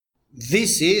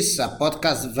This is a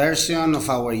podcast version of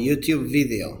our YouTube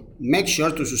video. Make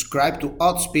sure to subscribe to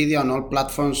Oddspedia on all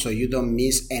platforms so you don't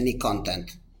miss any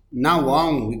content. Now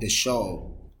on with the show.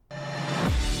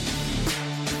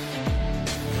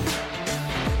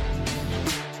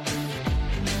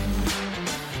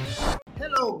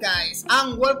 Hello guys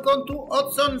and welcome to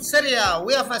Odds on Serie.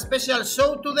 We have a special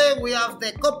show today. We have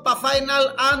the Coppa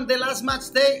final and the last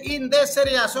match day in the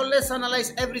Serie. So let's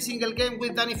analyze every single game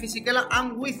with Danny Fisichella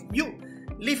and with you.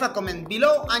 Leave a comment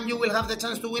below and you will have the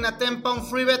chance to win a £10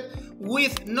 free bet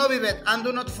with Novibet. And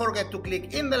do not forget to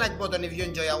click in the like button if you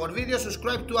enjoy our video,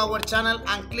 subscribe to our channel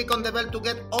and click on the bell to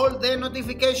get all the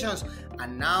notifications.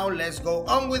 And now let's go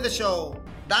on with the show.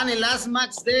 Danny, last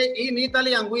match day in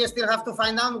Italy and we still have to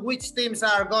find out which teams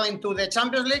are going to the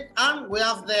Champions League, and we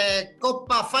have the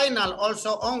Coppa final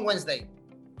also on Wednesday.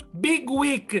 Big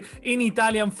week in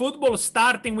Italian football,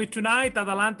 starting with tonight,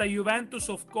 Atalanta-Juventus,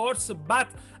 of course, but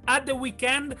at the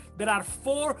weekend, there are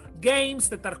 4 games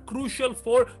that are crucial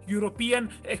for European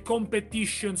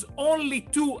competitions. Only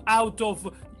 2 out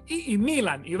of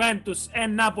Milan, Juventus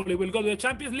and Napoli will go to the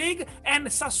Champions League, and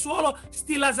Sassuolo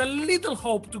still has a little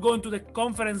hope to go into the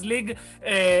Conference League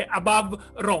above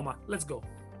Roma. Let's go.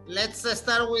 Let's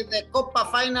start with the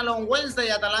Coppa final on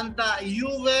Wednesday,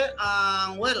 Atalanta-Juve,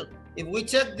 well, if we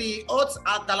check the odds,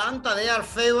 Atalanta, they are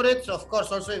favorites. Of course,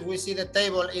 also if we see the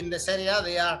table in the Serie A,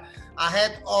 they are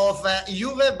ahead of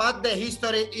Juve, but the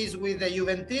history is with the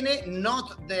Juventini,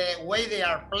 not the way they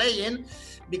are playing,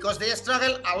 because they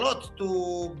struggle a lot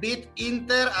to beat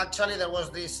Inter. Actually, there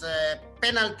was this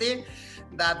penalty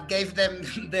that gave them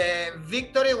the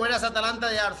victory, whereas Atalanta,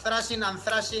 they are thrashing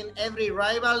every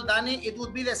rival. Danny, it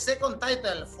would be the second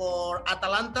title for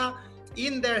Atalanta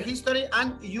in their history,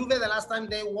 and Juve, the last time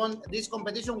they won this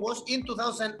competition was in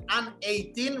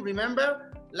 2018.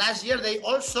 Remember, last year they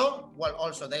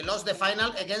they lost the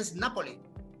final against Napoli.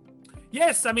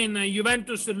 Yes, I mean,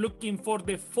 Juventus are looking for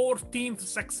the 14th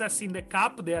success in the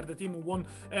Cup. They are the team who won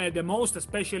the most,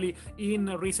 especially in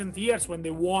recent years when they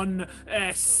won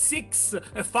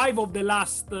 5 of the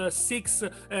last 6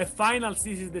 finals.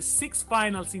 This is the 6th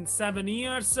finals in 7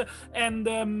 years. And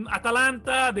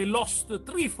Atalanta, they lost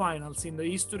 3 finals in the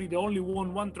history. They only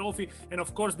won 1 trophy. And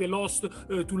of course, they lost to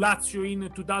Lazio in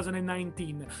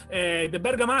 2019. The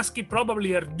Bergamaschi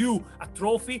probably are due a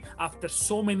trophy after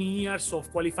so many years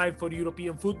of qualifying for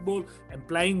European football and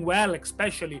playing well,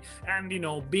 especially, and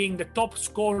being the top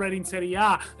scorer in Serie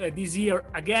A this year.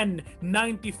 Again,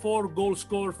 94 goals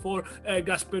scored for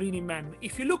Gasperini men.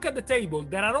 If you look at the table,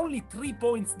 there are only 3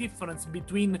 points difference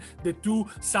between the two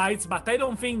sides, but I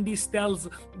don't think this tells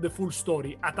the full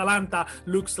story. Atalanta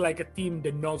looks like a team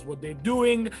that knows what they're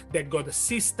doing. They got a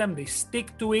system, they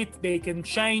stick to it, they can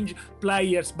change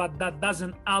players, but that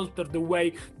doesn't alter the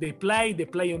way they play. They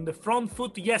play on the front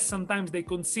foot. Yes, sometimes they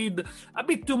concede a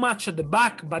bit too much at the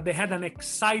back, but they had an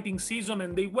exciting season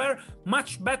and they were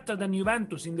much better than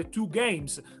Juventus in the 2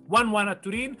 games. 1-1 at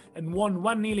Turin and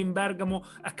 1-0 in Bergamo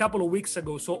a couple of weeks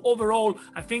ago. So overall,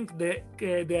 I think the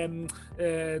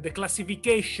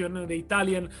classification, the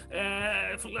Italian,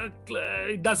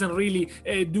 it doesn't really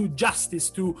do justice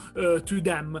to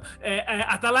them.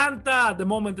 Atalanta, at the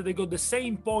moment, they got the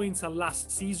same points as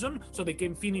last season, so they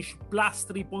can finish plus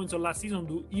 3 points on last season,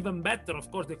 do even better.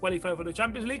 Of course, they qualify for the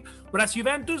Champions League. Whereas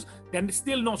Juventus, they're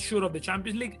still not sure of the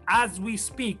Champions League. As we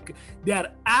speak, they are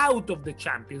out of the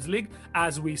Champions League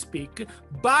as we speak.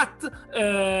 But,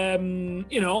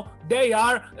 they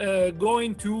are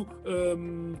going to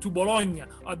Bologna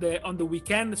on the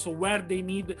weekend, so where they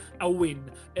need a win.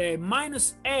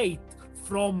 -8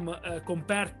 from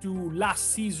compared to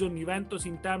last season Juventus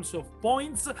in terms of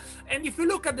points. And if you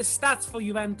look at the stats for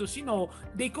Juventus,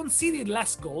 they conceded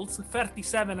less goals,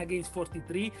 37 against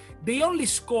 43. They only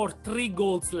scored 3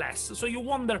 goals less. So you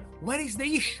wonder, where is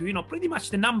the issue? Pretty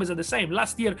much the numbers are the same.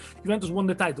 Last year, Juventus won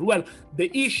the title. Well, the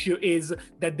issue is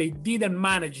that they didn't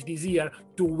manage this year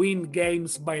to win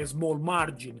games by a small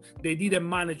margin. They didn't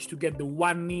manage to get the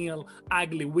 1-0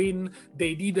 ugly win.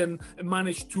 They didn't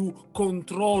manage to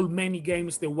control many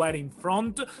games they were in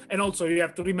front. And also you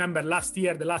have to remember, last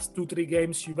year, the last 2-3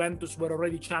 games, Juventus were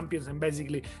already champions and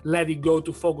basically let it go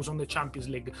to focus on the Champions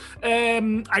League.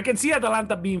 I can see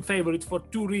Atalanta being favourite for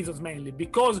 2 reasons mainly,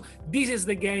 because this is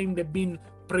the game they've been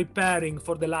preparing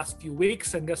for the last few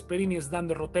weeks, and Gasperini has done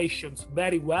the rotations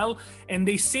very well, and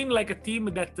they seem like a team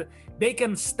that they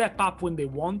can step up when they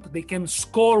want, they can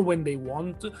score when they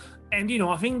want. And,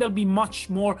 I think they'll be much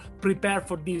more prepared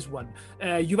for this one.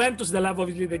 Juventus, they'll have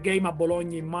obviously the game at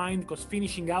Bologna in mind, because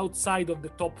finishing outside of the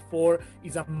top 4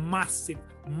 is a massive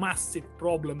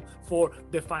problem for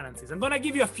the finances. I'm going to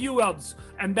give you a few odds,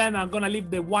 and then I'm going to leave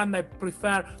the one I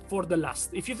prefer for the last.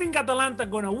 If you think Atalanta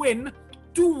going to win,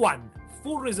 2-1,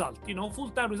 full result,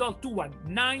 full-time result, 2-1,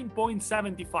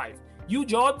 9.75.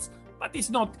 Huge odds, but it's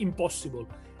not impossible.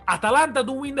 Atalanta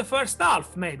to win the first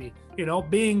half, maybe,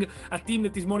 being a team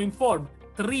that is more informed,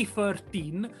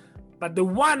 3-13. But the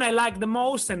one I like the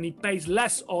most, and it pays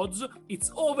less odds,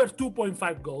 it's over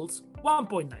 2.5 goals,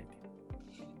 1.90.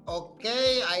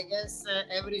 Okay, I guess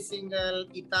every single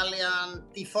Italian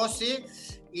tifosi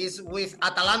is with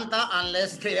Atalanta,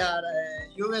 unless they are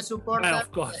Juve supporters. Yeah,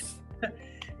 of course.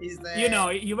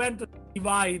 Juventus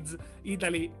divides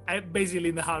Italy basically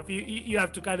in the half. You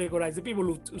have to categorize the people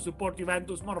who support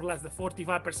Juventus, more or less the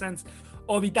 45%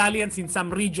 of Italians. In some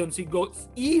regions it goes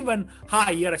even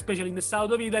higher, especially in the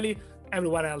south of Italy.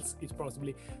 Everyone else is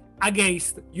probably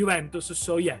against Juventus.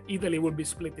 So yeah, Italy will be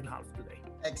split in half today.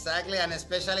 Exactly, and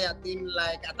especially a team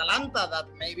like Atalanta that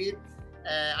maybe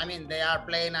they are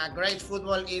playing a great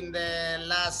football in the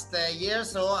last year.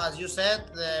 So as you said,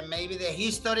 maybe the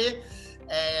history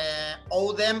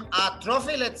owe them a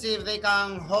trophy. Let's see if they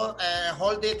can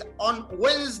hold it on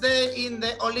Wednesday in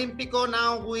the Olimpico.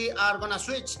 Now we are going to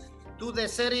switch to the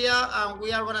Serie, and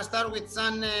we are going to start with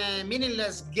some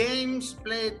meaningless games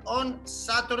played on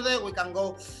Saturday. We can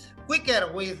go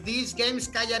quicker with these games.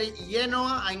 Cagliari,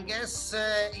 Genoa. I guess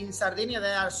in Sardinia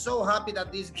they are so happy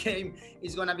that this game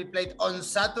is going to be played on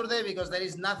Saturday, because there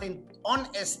is nothing on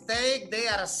stake. They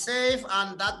are safe,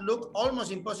 and that looked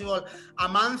almost impossible a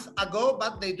month ago,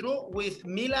 but they drew with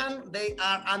Milan. They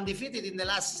are undefeated in the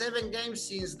last 7 games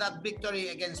since that victory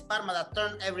against Parma that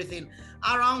turned everything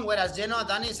around, whereas Genoa,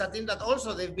 Dani, is a team that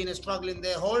also they've been struggling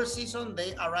the whole season.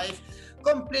 They arrive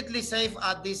completely safe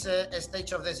at this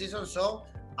stage of the season, so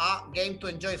a game to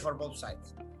enjoy for both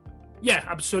sides. Yeah,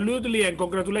 absolutely, and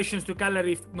congratulations to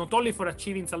Cagliari not only for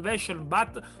achieving salvation,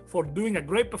 but for doing a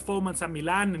great performance at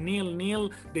Milan,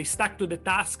 0-0. They stuck to the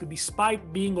task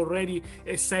despite being already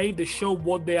saved. They show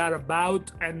what they are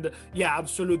about, and yeah,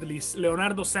 absolutely.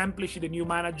 Leonardo Semplici, the new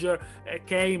manager,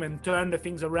 came and turned the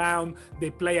things around.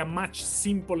 They play a much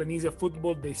simple and easier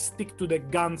football. They stick to the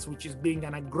guns, which is being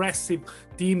an aggressive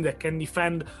team that can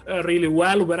defend really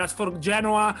well. Whereas for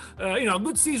Genoa, a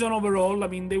good season overall.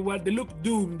 They looked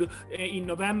doomed in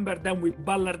November. Then with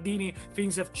Ballardini,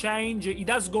 things have changed. It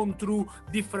has gone through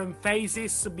different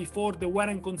phases. Before they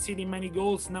weren't conceding many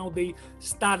goals. Now they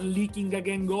start leaking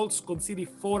again goals. Conceded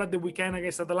 4 at the weekend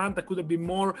against Atalanta. Could have been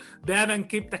more. They haven't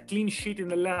kept a clean sheet in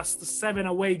the last 7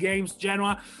 away games.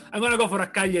 Genoa, I'm going to go for a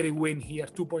Cagliari win here,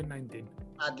 2.19.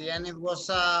 At the end, it was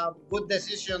a good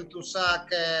decision to sack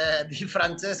Di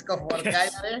Francesco for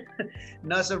Cagliari.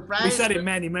 No surprise. We said it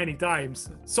many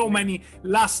times. So many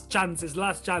last chances.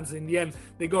 In the end,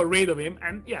 they got rid of him.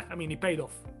 And yeah, he paid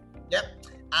off. Yep.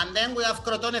 And then we have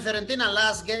Crotone-Fiorentina.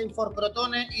 Last game for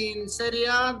Crotone in Serie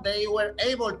A. They were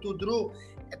able to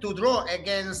draw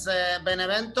against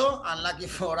Benevento. Unlucky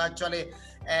for actually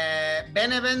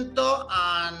Benevento,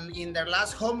 and in their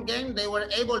last home game they were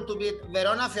able to beat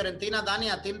Verona. Fiorentina,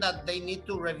 Dani, a team that they need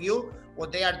to review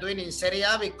what they are doing in Serie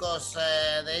A, because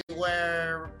they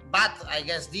were bad, I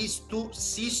guess, these 2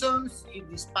 seasons,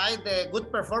 despite the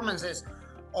good performances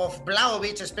of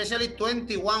Vlahovic, especially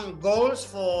 21 goals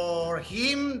for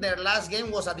him. Their last game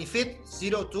was a defeat,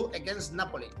 0-2 against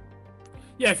Napoli.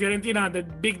 Yeah, Fiorentina, the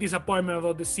big disappointment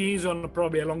of the season,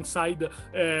 probably alongside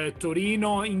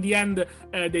Torino. In the end,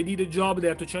 they did a job. They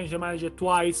had to change the manager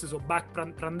twice. So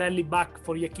Prandelli back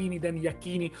for Iachini, then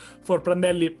Iachini for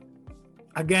Prandelli.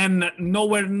 Again,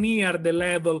 nowhere near the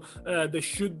level they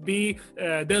should be.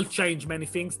 They'll change many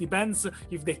things. Depends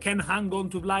if they can hang on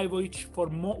to Vlahovic for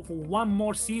one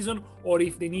more season, or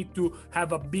if they need to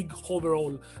have a big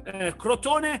overhaul.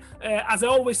 Crotone, as I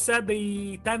always said,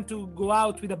 they tend to go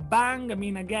out with a bang.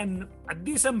 Again, a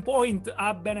decent point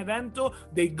at Benevento.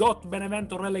 They got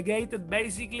Benevento relegated,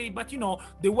 basically. But,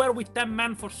 they were with 10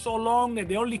 men for so long, and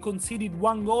they only conceded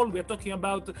 1 goal. We're talking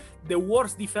about the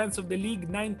worst defense of the league,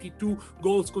 92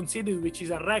 goals conceded, which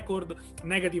is a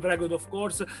negative record, of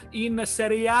course, in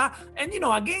Serie A. And,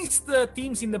 against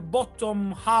teams in the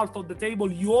bottom half of the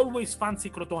table, you always fancy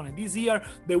Crotone. This year,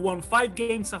 they won 5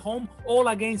 games at home, all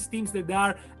against teams that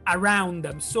are around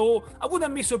them. So I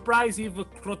wouldn't be surprised if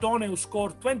Crotone, who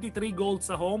scored 23 goals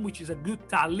at home, which is a good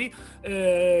tally,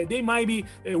 they might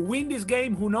win this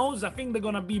game. Who knows? I think they're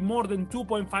going to be more than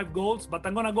 2.5 goals, but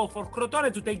I'm going to go for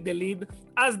Crotone to take the lead,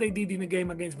 as they did in the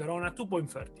game against Verona,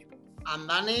 2.30. And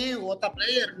Danny, what a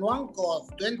player,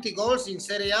 Nuankov, 20 goals in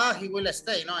Serie A, he will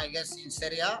stay, no? I guess in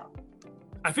Serie A.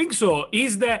 I think so.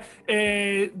 He's the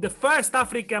first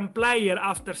African player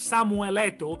after Samuel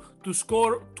Eto'o to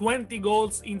score 20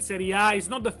 goals in Serie A. It's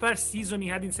not the first season he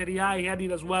had in Serie A. He had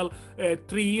it as well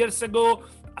 3 years ago.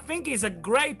 I think he's a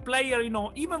great player,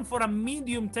 even for a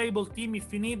medium table team.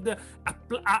 If you need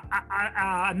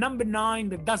a number 9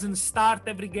 that doesn't start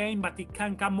every game, but he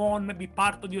can come on, maybe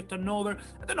part of your turnover.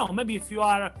 I don't know, maybe if you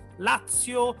are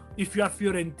Lazio, if you are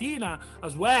Fiorentina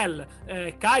as well,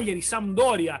 Cagliari,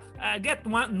 Sampdoria, get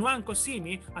Nwankwo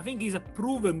Simi. I think he's a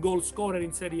proven goal scorer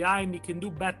in Serie A, and he can do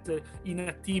better in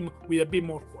a team with a bit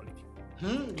more quality.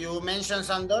 You mentioned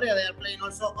Sampdoria. They are playing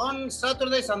also on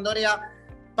Saturday. Sampdoria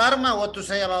Parma, what to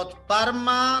say about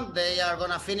Parma? They are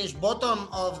going to finish bottom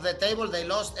of the table. They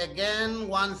lost again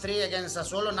 1-3 against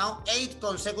Sassuolo. Now 8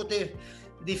 consecutive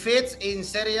defeats in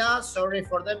Serie A. Sorry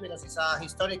for them because it's a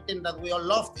historic team that we all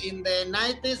loved in the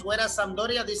 90s. Whereas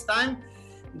Sampdoria this time,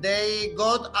 they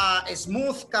got a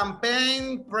smooth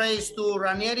campaign. Praise to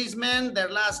Ranieri's men. Their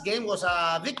last game was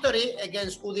a victory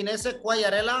against Udinese.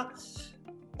 Quagliarella,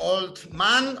 old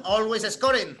man, always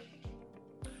scoring.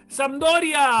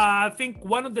 Sampdoria, I think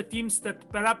one of the teams that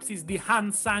perhaps is the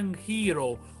unsung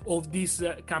hero of this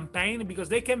campaign, because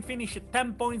they can finish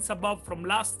 10 points above from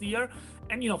last year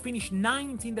and, finish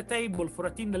 9th in the table for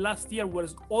a team that last year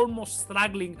was almost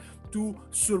struggling to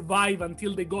survive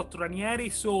until they got Ranieri.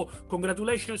 So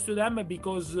congratulations to them,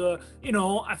 because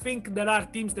I think there are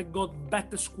teams that got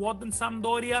better squad than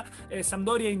Sampdoria.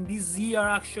 Sampdoria in this year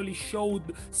actually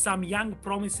showed some young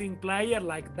promising player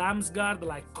like Damsgaard,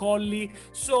 like Colli.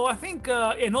 So I think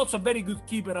and also a very good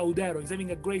keeper, Audero. He's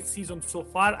having a great season so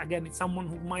far. Again, it's someone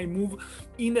who might move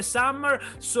in the summer.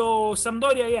 So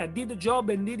Sampdoria did the job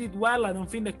and did it well. I don't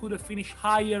think they could have finished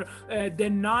higher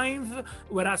than 9th,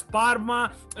 whereas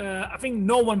Parma, I think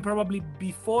no one probably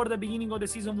before the beginning of the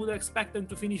season would have expected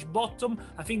to finish bottom.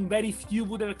 I think very few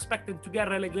would have expected to get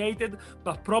relegated,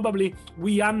 but probably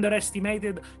we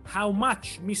underestimated how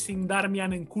much missing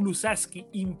Darmian and Kulusevski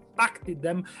impacted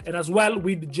them, and as well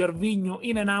with Gervinho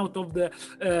in and out of the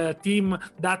team,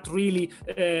 that really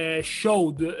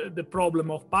showed the problem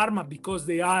of Parma, because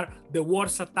they are the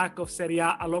worst attack of Serie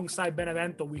A alongside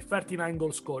Benevento with 39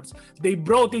 goal scores. They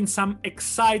brought in some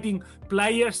exciting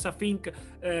players, I think,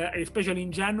 especially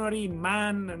in January,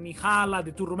 Man, Mihala,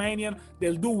 the two Romanian.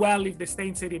 They'll do well if they stay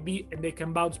in Serie B and they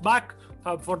can bounce back.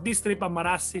 For this trip, I'm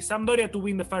Marassi, Sampdoria to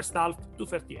win the first half,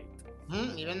 238.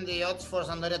 Even the odds for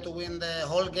Sampdoria to win the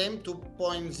whole game,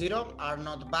 2.0, are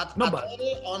not bad.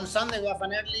 On Sunday, we have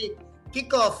an early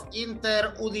kickoff,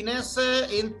 Inter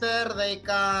Udinese. Inter, they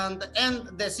can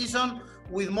end the season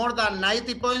with more than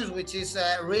 90 points, which is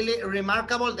really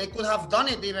remarkable. They could have done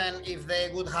it even if they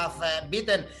would have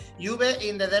beaten Juve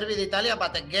in the Derby d'Italia.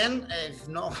 But again,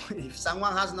 if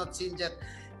someone has not seen yet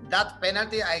that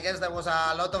penalty, I guess there was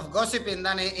a lot of gossip in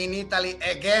Italy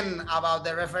again about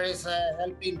the referees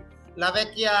helping La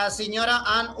Vecchia Signora.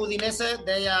 And Udinese,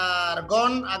 they are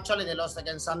gone. Actually, they lost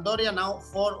against Sampdoria. Now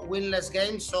 4 winless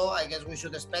games. So I guess we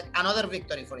should expect another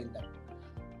victory for Inter.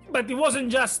 But it wasn't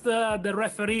just the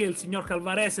referee, El Signor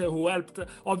Calvarese, who helped,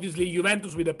 obviously,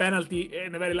 Juventus with a penalty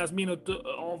in the very last minute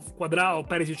of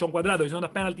Perisic on Quadrado. It's not a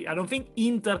penalty. I don't think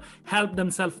Inter helped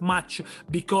themselves much,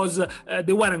 because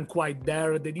they weren't quite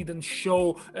there. They didn't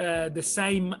show the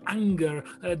same anger,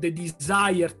 the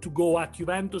desire to go at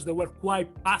Juventus. They were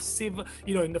quite passive.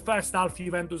 In the first half,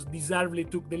 Juventus deservedly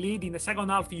took the lead. In the second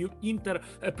half, Inter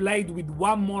played with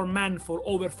one more man for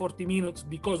over 40 minutes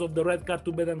because of the red card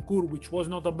to Betancourt, which was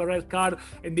not a red card,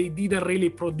 and they didn't really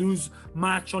produce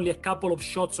much, only a couple of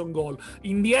shots on goal.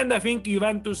 In the end, I think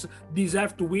Juventus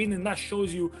deserved to win, and that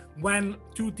shows you when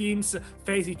two teams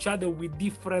face each other with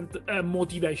different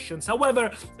motivations.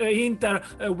 However, Inter,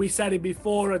 we said it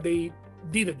before, they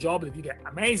did a job. They did it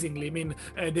amazingly. I mean,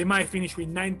 they might finish with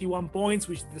 91 points,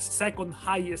 which is the second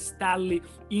highest tally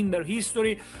in their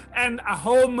history, and at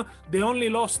home they only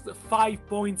lost 5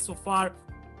 points so far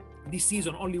this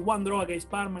season. Only one draw against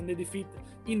Parma and the defeat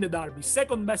in the derby.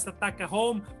 Second best attack at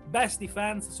home, best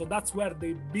defense, so that's where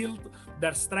they built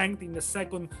their strength in the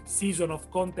second season of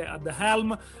Conte at the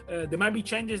helm. There might be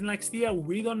changes next year.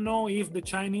 We don't know if the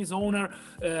Chinese owner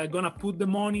gonna put the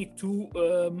money to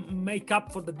make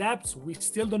up for the debts. We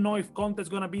still don't know if Conte is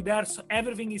gonna be there, so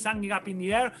everything is hanging up in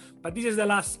the air. But this is the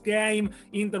last game.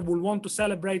 Inter will want to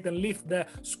celebrate and lift the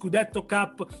Scudetto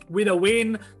Cup with a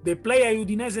win. They play a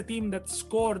Udinese team that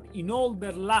scored in all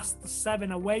their last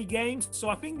 7 away games,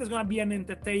 so I think there's gonna be an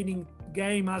entertaining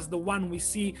game as the one we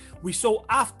saw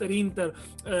after Inter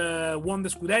won the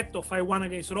Scudetto, 5-1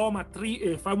 against Roma,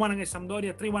 5-1 against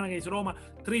Sampdoria, 3-1 against Roma,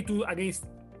 3-2 against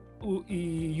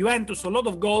Juventus, a lot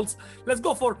of goals. Let's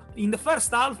go for, in the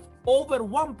first half, over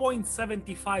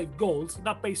 1.75 goals.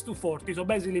 That pays 240. So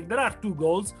basically, if there are 2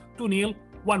 goals, 2-0,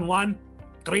 1-1,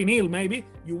 3-0 maybe,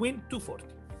 you win 240.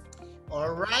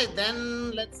 All right,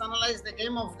 then let's analyze the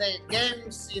game of the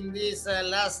games in this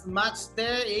last match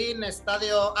day in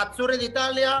Stadio Azzurri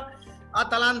d'Italia.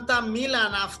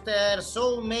 Atalanta-Milan, after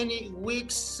so many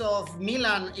weeks of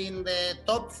Milan in the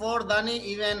top 4, Danny,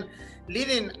 even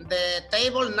leading the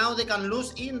table, now they can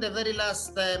lose in the very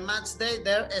last match day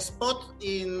their spot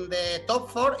in the top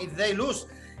 4 if they lose.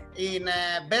 In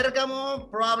Bergamo,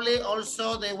 probably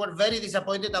also they were very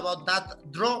disappointed about that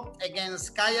draw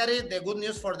against Cagliari. The good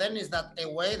news for them is that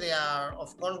away they are,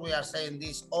 of course, we are saying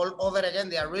this all over again,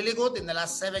 they are really good. In the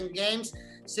last 7 games,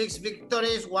 6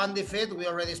 victories, 1 defeat. We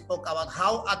already spoke about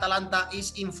how Atalanta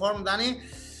is in form, Danny.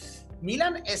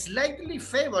 Milan is slightly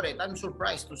favorite. I'm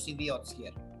surprised to see the odds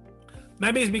here.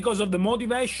 Maybe it's because of the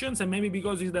motivations and maybe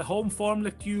because it's the home form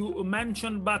that you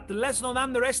mentioned, but let's not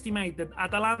underestimate that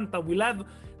Atalanta will have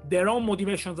their own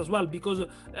motivations as well, because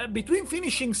between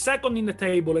finishing second in the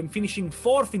table and finishing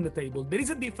 4th in the table, there is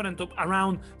a difference of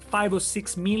around 5 or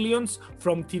 6 millions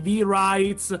from TV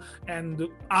rights and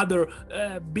other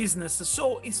business.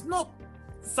 So it's not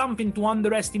something to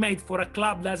underestimate for a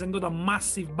club that hasn't got a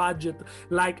massive budget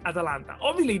like Atalanta.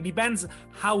 Obviously, it depends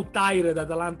how tired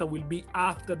Atalanta will be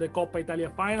after the Coppa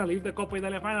Italia final. If the Coppa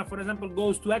Italia final, for example,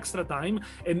 goes to extra time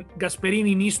and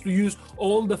Gasperini needs to use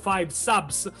all the 5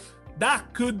 subs,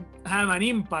 that could have an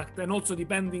impact, and also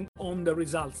depending on the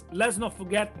results. Let's not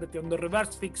forget that on the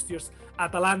reverse fixtures,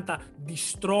 Atalanta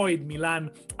destroyed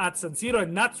Milan at San Siro,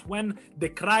 and that's when the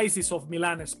crisis of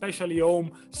Milan, especially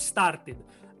home, started.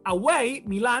 Away,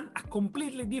 Milan, a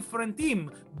completely different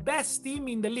team. Best team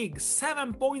in the league,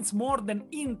 7 points more than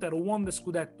Inter, who won the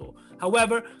Scudetto.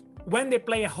 However, when they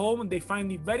play at home, they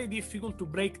find it very difficult to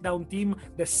break down team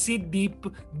that sit deep,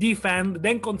 defend,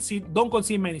 then don't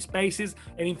concede many spaces.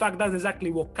 And in fact, that's exactly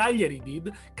what Cagliari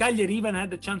did. Cagliari even had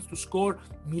the chance to score.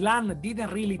 Milan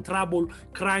didn't really trouble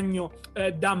Cragno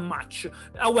that much.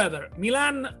 However,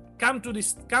 Milan come to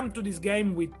this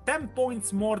game with 10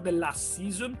 points more than last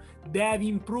season. They have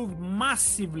improved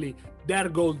massively their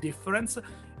goal difference.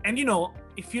 And you know,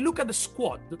 if you look at the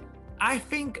squad, I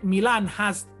think Milan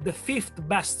has the 5th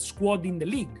best squad in the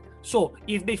league. So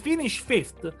if they finish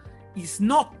 5th, it's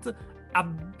not a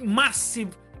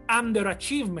massive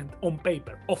underachievement on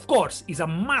paper. Of course, it's a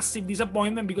massive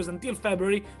disappointment because until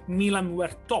February, Milan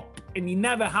were top. And it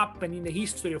never happened in the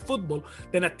history of football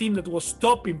that a team that was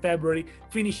top in February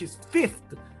finishes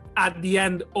 5th at the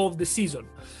end of the season.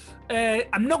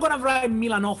 I'm not going to write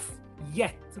Milan off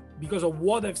yet because of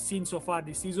what I've seen so far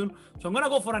this season. So I'm going to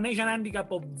go for an Asian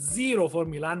handicap of 0 for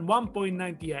Milan,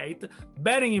 1.98.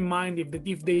 Bearing in mind,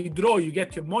 if they draw, you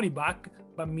get your money back.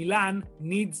 But Milan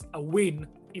needs a win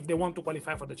if they want to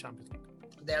qualify for the Champions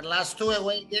League. Their last 2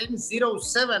 away games,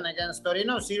 0-7 against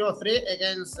Torino, 0-3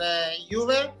 against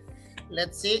Juve.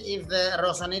 Let's see if the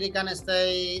Rossoneri can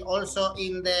stay also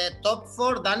in the top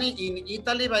 4. Danny, in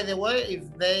Italy, by the way,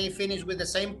 if they finish with the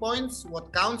same points,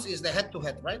 what counts is the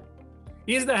head-to-head, right?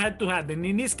 Is the head-to-head, and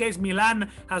in this case Milan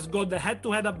has got the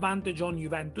head-to-head advantage on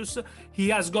Juventus. He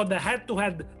has got the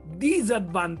head-to-head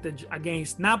disadvantage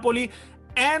against Napoli,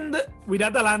 and with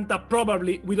Atalanta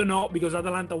probably, we don't know because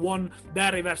Atalanta won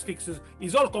their reverse fixtures.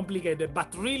 It's all complicated,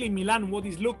 but really Milan, what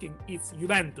is looking is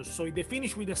Juventus. So if they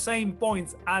finish with the same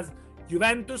points as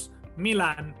Juventus,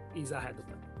 Milan is ahead of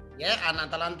them. Yeah, and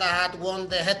Atalanta had won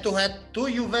the head-to-head to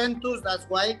Juventus. That's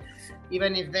why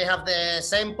even if they have the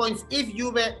same points, if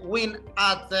Juve win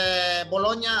at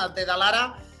Bologna, at the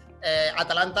Dallara,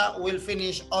 Atalanta will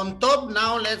finish on top.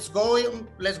 Now let's go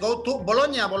to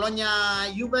Bologna. Bologna,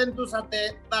 Juventus at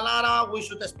the Dallara. We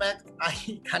should expect, I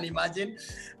can imagine,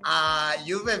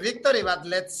 Juve victory, but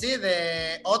let's see.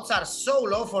 The odds are so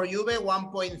low for Juve,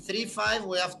 1.35.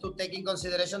 We have to take in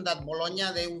consideration that Bologna,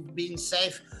 they've been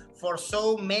safe for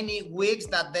so many weeks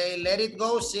that they let it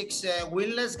go, 6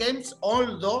 winless games,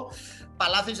 although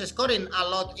Palacios is scoring a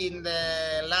lot in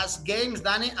the last games,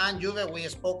 Danny, and Juve, we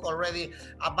spoke already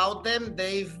about them.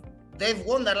 They've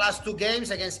won their last 2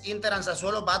 games against Inter and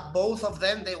Sassuolo, but both of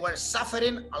them, they were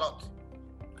suffering a lot.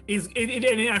 I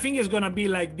think it's going to be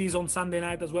like this on Sunday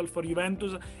night as well for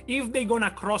Juventus. If they're going to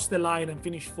cross the line and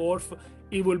finish 4th,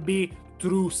 it will be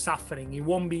through suffering. It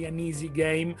won't be an easy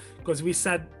game, because we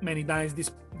said many times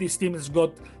this team has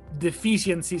got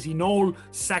deficiencies in all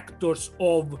sectors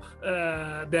of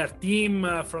their team.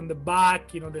 From the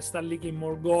back, they start leaking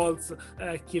more goals.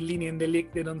 Chiellini and De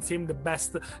Ligt, they don't seem the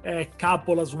best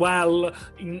couple as well.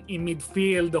 In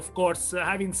midfield, of course,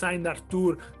 having signed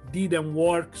Artur didn't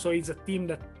work, so it's a team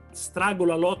that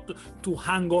struggle a lot to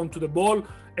hang on to the ball.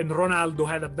 And Ronaldo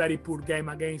had a very poor game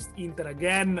against Inter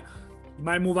again. He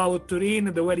might move out to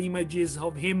Turin. There were images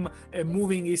of him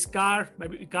moving his car.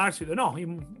 Maybe cars, you don't know. He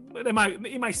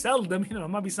might sell them.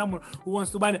 Might be someone who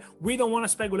wants to buy them. We don't want to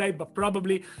speculate, but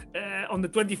probably on the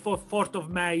 4th of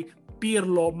May,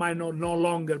 Pirlo might no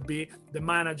longer be the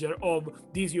manager of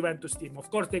this Juventus team.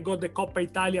 Of course, they got the Coppa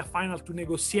Italia final to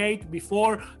negotiate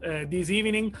before this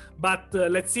evening, but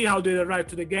let's see how they arrive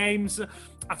to the games.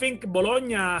 I think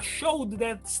Bologna showed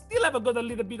that still have got a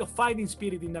little bit of fighting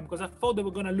spirit in them, because I thought they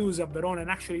were going to lose at Verona, and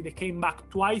actually they came back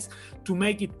twice to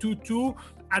make it 2-2.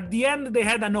 At the end, they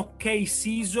had an okay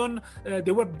season.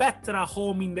 They were better at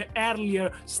home in the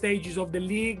earlier stages of the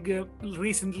league.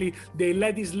 Recently, they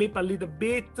let it slip a little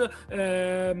bit.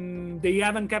 They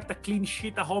haven't kept a clean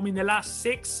sheet at home in the last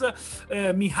 6.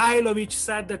 Mihailovic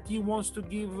said that he wants to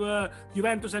give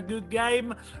Juventus a good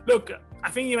game. Look,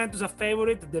 I think Juventus are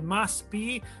favorite. They must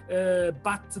be.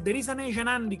 But there is an Asian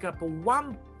handicap of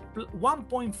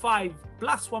 1.5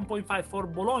 plus 1.5 for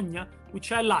Bologna,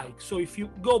 which I like. So if you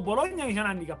go Bologna Asian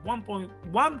handicap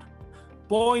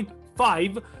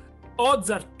 1.5, odds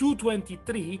are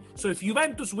 223. So if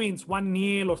Juventus wins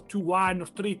 1-0 or 2-1 or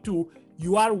 3-2,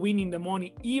 you are winning the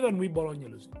money even with Bologna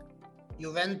losing.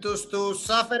 Juventus to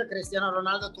suffer, Cristiano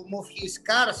Ronaldo to move his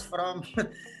cars from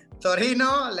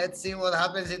Torino. Let's see what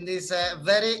happens in this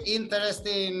very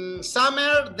interesting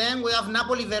summer. Then we have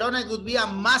Napoli-Verona. It would be a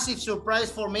massive surprise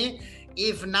for me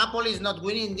if Napoli is not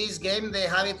winning this game. They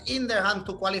have it in their hand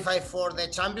to qualify for the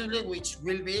Champions League, which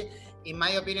will be, in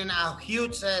my opinion, a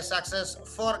huge success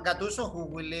for Gattuso, who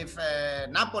will leave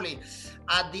Napoli.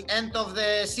 At the end of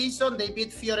the season, they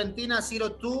beat Fiorentina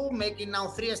 0-2, making now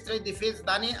 3 straight defeats,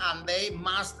 Dani, and they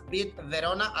must beat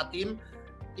Verona, a team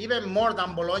even more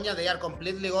than Bologna. They are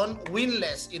completely gone,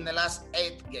 winless in the last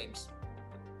 8 games.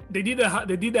 They did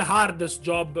the hardest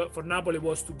job for Napoli,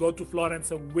 was to go to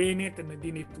Florence and win it, and they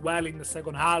did it well in the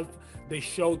second half. They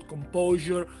showed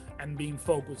composure and being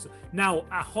focused. Now,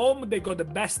 at home, they got the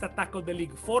best attack of the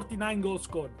league, 49 goals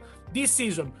scored. This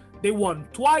season, they won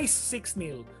twice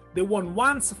 6-0. They won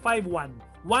once 5-1,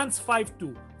 once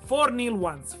 5-2, 4-0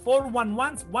 once,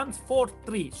 4-1 once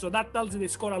 4-3. So that tells you they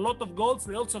score a lot of goals.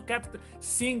 They also kept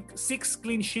 6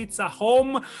 clean sheets at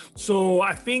home. So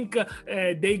I think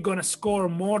they're going to score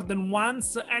more than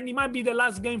once. And it might be the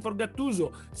last game for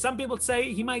Gattuso. Some people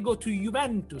say he might go to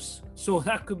Juventus. So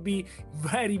that could be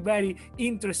very, very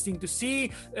interesting to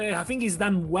see. I think he's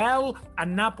done well at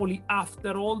Napoli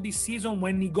after all this season,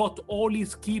 when he got all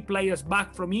his key players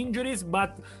back from injuries.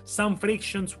 But some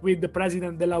frictions with the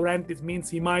president De Laurentiis means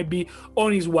he might be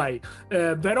on his way.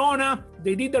 Verona,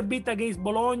 they did their bit against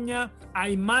Bologna. I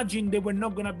imagine they were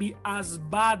not going to be as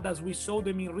bad as we saw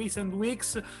them in recent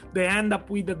weeks. They end up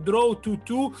with a draw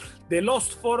 2-2. They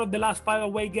lost 4 of the last 5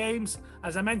 away games.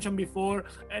 As I mentioned before,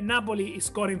 Napoli is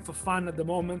scoring for fun at the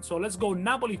moment. So let's go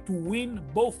Napoli to win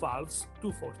both halves,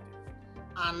 240.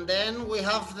 And then we've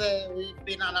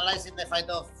been analyzing the fight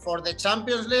for the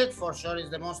Champions League. For sure is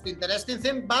the most interesting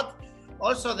thing, but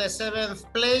also the 7th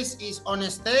place is on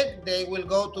stake. They will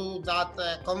go to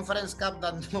that Conference Cup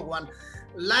that no one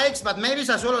likes, but maybe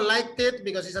Sassuolo liked it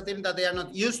because it's a team that they are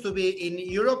not used to be in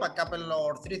Europe. A couple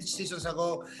or 3 seasons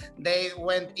ago, they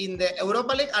went in the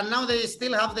Europa League, and now they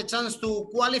still have the chance to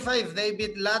qualify if they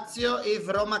beat Lazio, if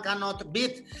Roma cannot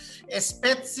beat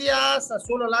Spezia.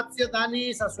 Sassuolo, Lazio, Dani,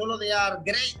 Sassuolo, they are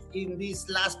great in this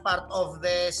last part of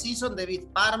the season. They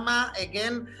beat Parma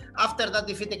again after that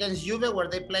defeat against Juve, where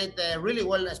they played really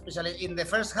well, especially in the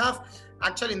first half.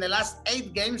 Actually, in the last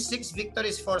 8 games, 6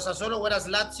 victories for Sassuolo, whereas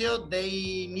Lazio,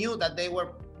 they knew that they were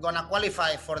going to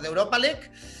qualify for the Europa League.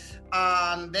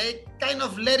 And they kind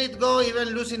of let it go, even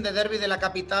losing the Derby della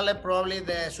Capitale. Probably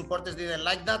the supporters didn't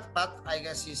like that, but I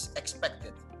guess it's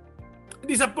expected.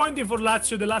 Disappointing for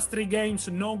Lazio, the last 3 games,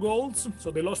 no goals.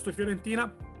 So they lost to Fiorentina,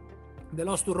 They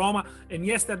lost to Roma, and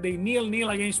yesterday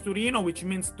 0-0 against Torino, which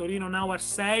means Torino now are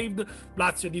saved.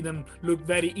 Lazio didn't look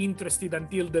very interested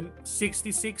until the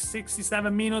 66,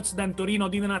 67 minutes. Then Torino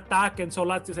didn't attack, and so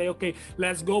Lazio say, okay,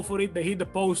 let's go for it. They hit the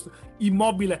post.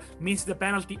 Immobile missed the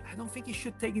penalty. I don't think he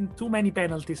should take in too many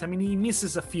penalties. I mean, he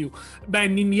misses a few. But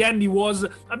in the end, it was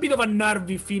a bit of a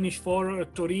nervy finish for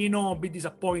Torino, a bit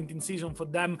disappointing season for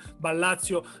them, but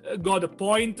Lazio got a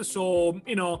point. So,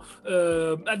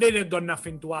 they got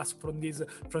nothing to ask from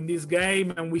this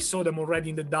game, and we saw them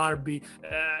already in the derby.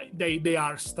 They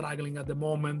are struggling at the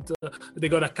moment. They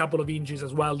got a couple of injuries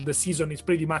as well. The season is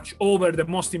pretty much over. The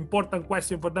most important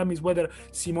question for them is whether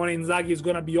Simone Inzaghi is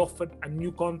going to be offered a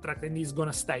new contract and he's going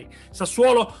to stay.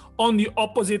 Sassuolo, on the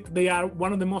opposite, they are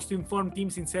one of the most informed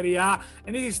teams in Serie A,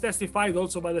 and this is testified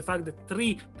also by the fact that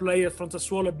 3 players from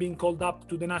Sassuolo have been called up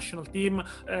to the national team: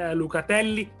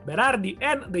 Lucatelli, Berardi,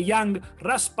 and the young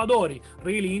Raspadori.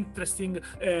 Really interesting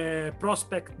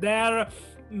prospect there.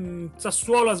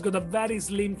 Sassuolo has got a very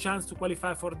slim chance to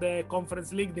qualify for the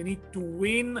Conference League. They need to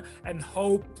win and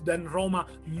hope then Roma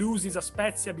loses a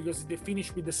Spezia, because if they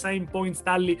finish with the same points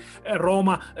tally,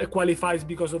 Roma qualifies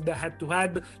because of the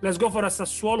head-to-head. Let's go for a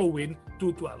Sassuolo win,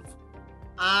 2-12.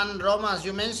 And Roma, as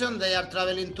you mentioned, they are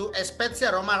traveling to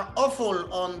Spezia. Roma are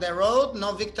awful on the road.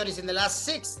 No victories in the last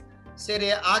 6 Serie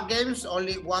A games,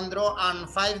 only 1 draw and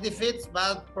 5 defeats,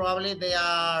 but probably they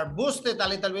are boosted a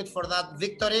little bit for that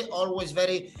victory. Always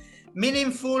very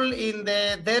meaningful in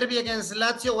the derby against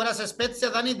Lazio, whereas Spezia,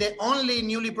 Dani, the only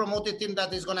newly promoted team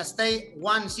that is going to stay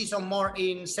 1 season more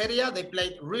in Serie. They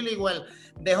played really well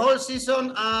the whole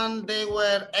season, and they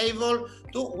were able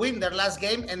to win their last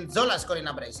game, and Zola scoring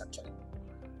a brace, actually.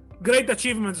 Great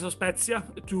achievements of Spezia.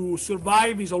 To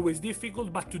survive is always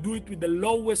difficult, but to do it with the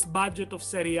lowest budget of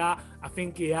Serie A, I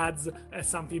think it adds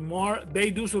something more. They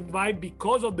do survive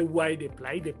because of the way they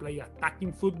play. They play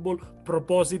attacking football,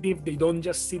 propositive. They don't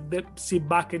just sit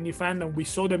back and defend, and we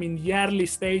saw them in the early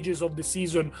stages of the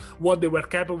season what they were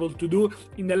capable to do.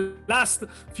 In the last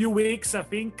few weeks, I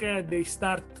think they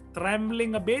start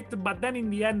trembling a bit, but then in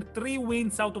the end 3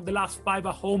 wins out of the last 5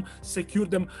 at home secured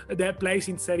them their place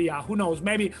in Serie A. Who knows,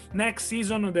 maybe next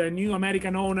season the new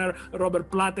American owner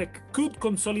Robert Platek could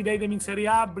consolidate them in Serie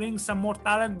A, bring some more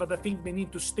talent, but I think they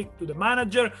need to stick to the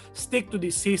manager, stick to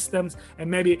these systems, and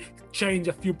maybe change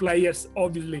a few players.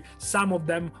 Obviously some of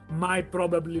them might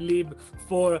probably leave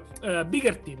for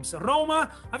bigger teams.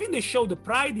 Roma, I think they show the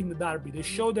pride in the derby. They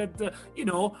show that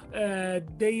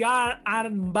they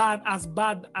aren't bad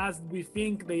as we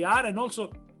think they are, and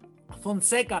also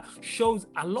Fonseca shows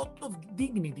a lot of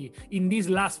dignity in these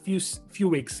last few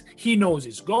weeks. He knows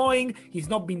he's going. He's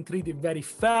not been treated very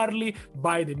fairly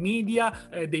by the media.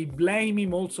 They blame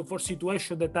him also for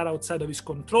situations that are outside of his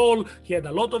control. He had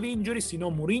a lot of injuries.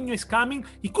 Mourinho is coming.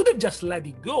 He could have just let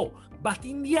it go. But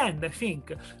in the end, I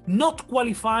think not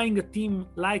qualifying a team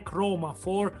like Roma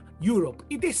for Europe,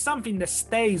 it is something that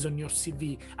stays on your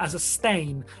CV as a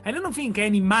stain, and I don't think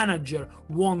any manager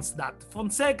wants that.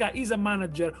 Fonseca is a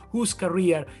manager whose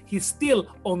career is still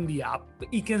on the up.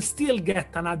 He can still get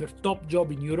another top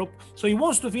job in Europe, so he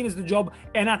wants to finish the job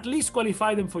and at least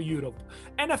qualify them for Europe.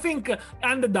 And I think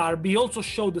and the derby also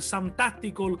showed some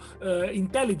tactical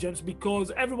intelligence,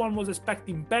 because everyone was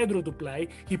expecting Pedro to play.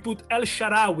 He put El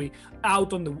Shaarawy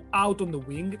out on the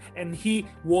wing, and he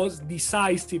was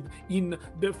decisive in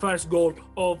the first goal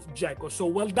of Dzeko. So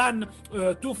well done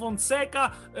to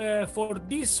Fonseca for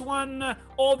this one.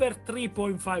 Over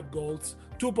 3.5 goals,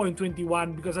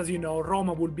 2.21, because as you know,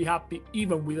 Roma will be happy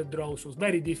even with a draw, so it's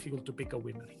very difficult to pick a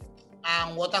winner.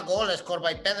 And what a goal scored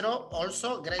by Pedro,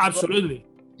 also great. Absolutely goal.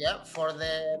 Yeah, for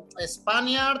the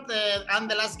Spaniard. And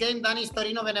the last game, Dani's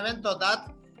Torino-Benevento,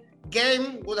 that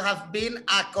game would have been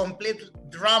a complete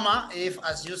drama if,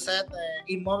 as you said,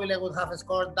 Immobile would have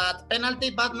scored that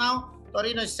penalty. But now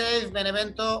Torino is safe.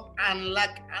 Benevento,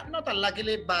 not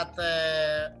unluckily, but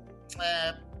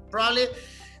probably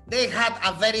they had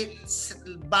a very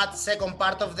bad second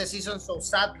part of the season. So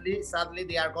sadly,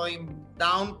 they are going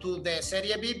down to the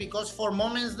Serie B, because for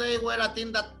moments they were a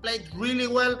team that played really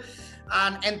well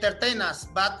and entertained us,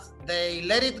 but they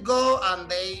let it go and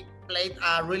they played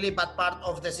a really bad part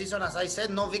of the season. As I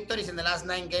said, no victories in the last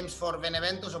 9 games for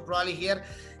Benevento, so probably here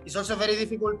it's also very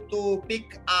difficult to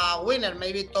pick a winner.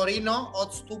 Maybe Torino,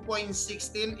 odds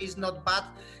 2.16 is not bad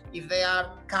if they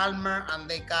are calmer and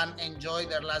they can enjoy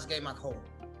their last game at home.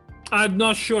 I'm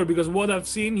not sure, because what I've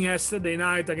seen yesterday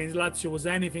night against Lazio was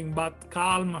anything but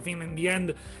calm. I think in the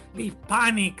end they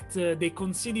panicked. They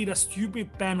conceded a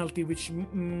stupid penalty which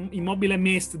Immobile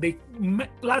missed.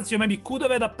 Lazio maybe could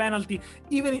have had a penalty,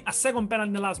 even a second penalty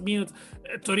in the last minute.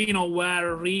 Torino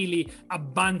were really a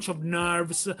bunch of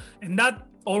nerves, and that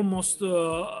almost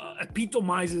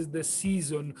epitomizes the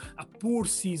season, a poor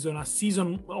season, a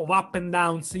season of up and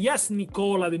downs. Yes,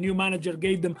 Nicola, the new manager,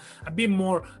 gave them a bit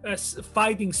more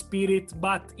fighting spirit,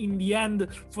 but in the end,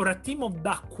 for a team of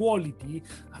that quality,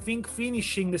 I think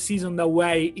finishing the season that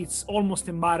way, it's almost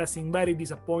embarrassing, very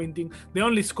disappointing. They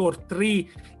only scored 3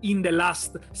 in the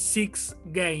last 6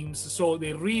 games, so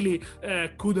they really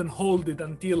couldn't hold it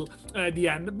until the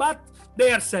end. But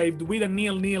they are saved with a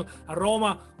 0-0.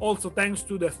 Roma, also thanks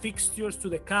to the fixtures, to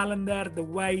the calendar, the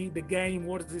way the game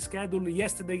was scheduled.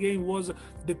 Yesterday game was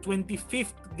the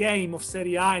 25th game of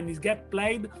Serie A, and it got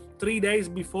played 3 days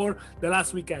before the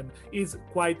last weekend. It's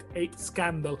quite a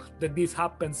scandal that this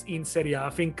happens in Serie A. I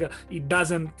think it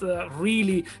doesn't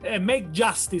really make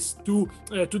justice to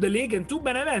the league and to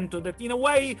Benevento, that in a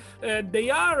way they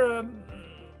are...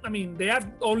 they have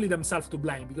only themselves to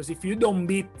blame, because if you don't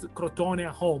beat Crotone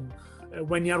at home,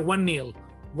 when you're 1-0,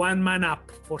 one man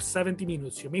up for 70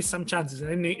 minutes, you miss some chances,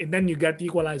 and then you get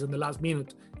equalized in the last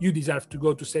minute, you deserve to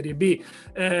go to Serie B.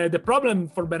 The problem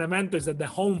for Benevento is that the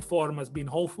home form has been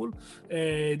awful.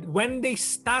 When they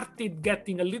started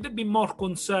getting a little bit more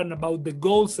concerned about the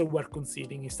goals that were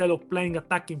conceding, instead of playing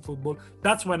attacking football,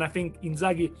 that's when I think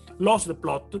Inzaghi lost the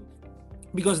plot,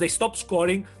 because they stopped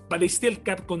scoring, but they still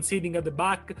kept conceding at the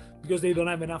back because they don't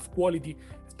have enough quality,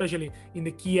 especially in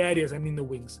the key areas and in the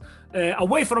wings.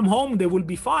 Away from home, they will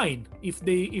be fine. If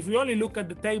we only look at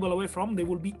the table away from home, they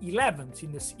will be 11th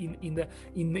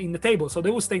in the table, so they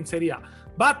will stay in Serie A.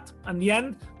 But in the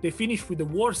end, they finished with the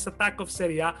worst attack of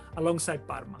Serie A alongside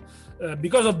Parma.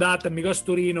 Because of that, and because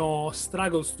Torino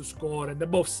struggles to score and they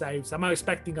both saves, I'm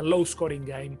expecting a low-scoring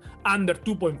game, under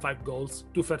 2.5 goals,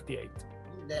 238.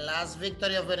 The last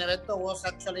victory of Benevento was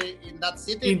actually in that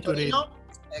city, in Torino,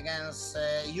 against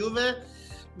Juve.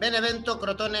 Benevento,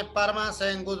 Crotone, Parma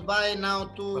saying goodbye now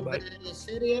to the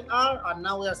Serie A, and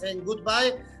now we are saying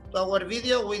goodbye to our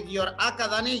video with your Aka,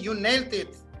 Dani. You nailed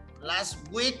it last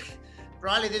week.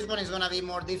 Probably this one is going to be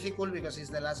more difficult because it's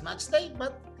the last match day,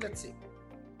 but let's see.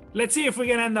 Let's see if we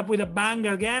can end up with a bang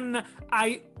again.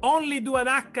 I only do an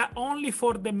Aka only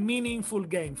for the meaningful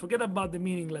game. Forget about the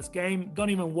meaningless game. Don't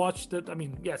even watch that.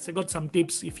 Yes, I got some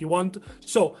tips if you want.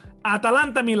 So,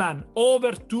 Atalanta-Milan,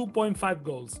 over 2.5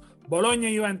 goals.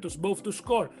 Bologna-Juventus, both to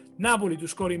score. Napoli to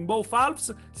score in both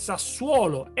halves.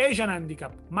 Sassuolo, Asian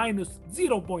handicap, minus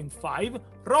 0.5.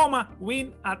 Roma,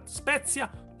 win at Spezia.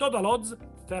 Total odds,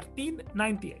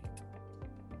 13.98.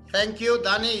 Thank you,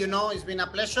 Dani. It's been a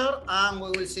pleasure, and we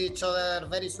will see each other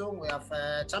very soon. We have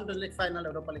a Champions League final,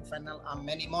 Europa League final, and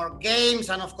many more games.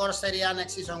 And of course, Serie A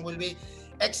next season will be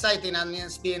exciting, and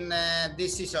it's been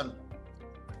this season.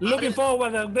 Looking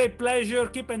forward, a great pleasure.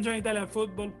 Keep enjoying Italian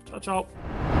football. Ciao, ciao.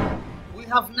 We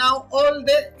have now all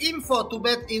the info to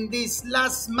bet in this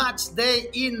last match day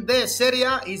in the Serie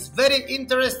A. It's very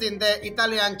interesting, the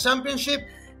Italian Championship.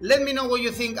 Let me know what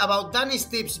you think about Dani's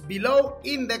tips below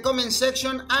in the comment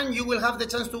section, and you will have the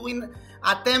chance to win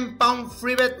a £10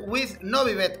 free bet with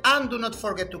Novibet. And do not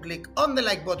forget to click on the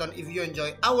like button if you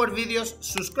enjoy our videos,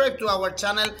 subscribe to our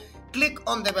channel, click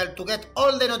on the bell to get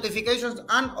all the notifications,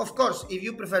 and of course, if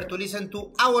you prefer to listen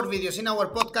to our videos in our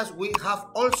podcast, we have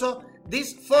also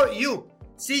this for you.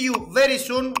 See you very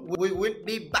soon. We will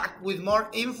be back with more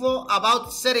info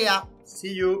about Serie A.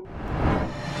 See you.